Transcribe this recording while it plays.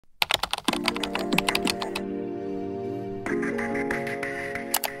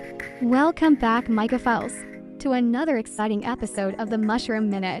Welcome back, mycophiles, to another exciting episode of the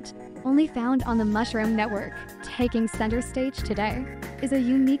Mushroom Minute, only found on the Mushroom Network. Taking center stage today is a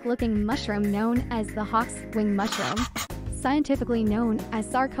unique-looking mushroom known as the hawk's wing mushroom, scientifically known as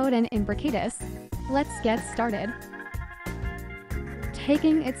Sarcodon imbricatus. Let's get started.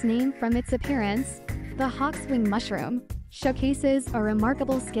 Taking its name from its appearance, the hawk's wing mushroom showcases a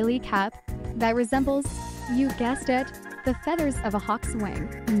remarkable scaly cap that resembles, you guessed it, the feathers of a hawk's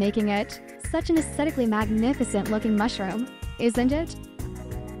wing, making it such an aesthetically magnificent-looking mushroom, isn't it?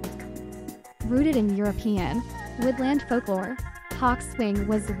 Rooted in European woodland folklore, hawk's wing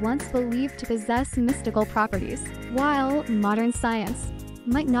was once believed to possess mystical properties. While modern science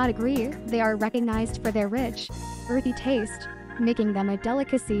might not agree, they are recognized for their rich, earthy taste, making them a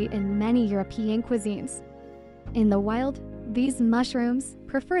delicacy in many European cuisines. In the wild, these mushrooms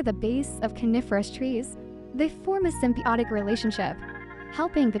prefer the base of coniferous trees. They form a symbiotic relationship,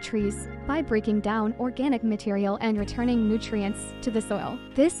 helping the trees by breaking down organic material and returning nutrients to the soil.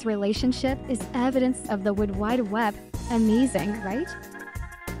 This relationship is evidence of the wood wide web. Amazing, right?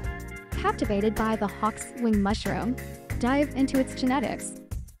 Captivated by the hawk's wing mushroom, dive into its genetics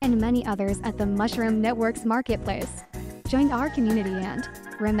and many others at the Mushroom Network's marketplace. Join our community and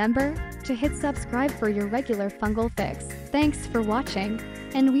remember to hit subscribe for your regular fungal fix. Thanks for watching,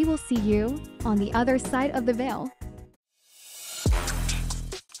 and we will see you on the other side of the veil.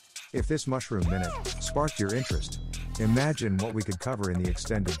 If this Mushroom Minute sparked your interest, imagine what we could cover in the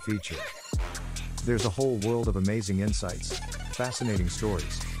extended feature. There's a whole world of amazing insights, fascinating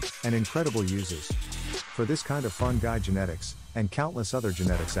stories, and incredible uses for this kind of fungi genetics and countless other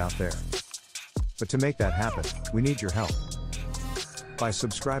genetics out there. But to make that happen, we need your help. By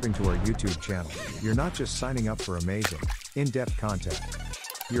subscribing to our YouTube channel, you're not just signing up for amazing, in-depth content.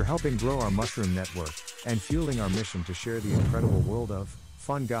 You're helping grow our Mushroom Network and fueling our mission to share the incredible world of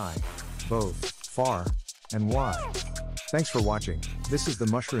fungi, both far and wide. Thanks for watching. This is the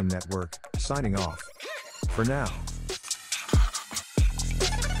Mushroom Network, signing off. For now.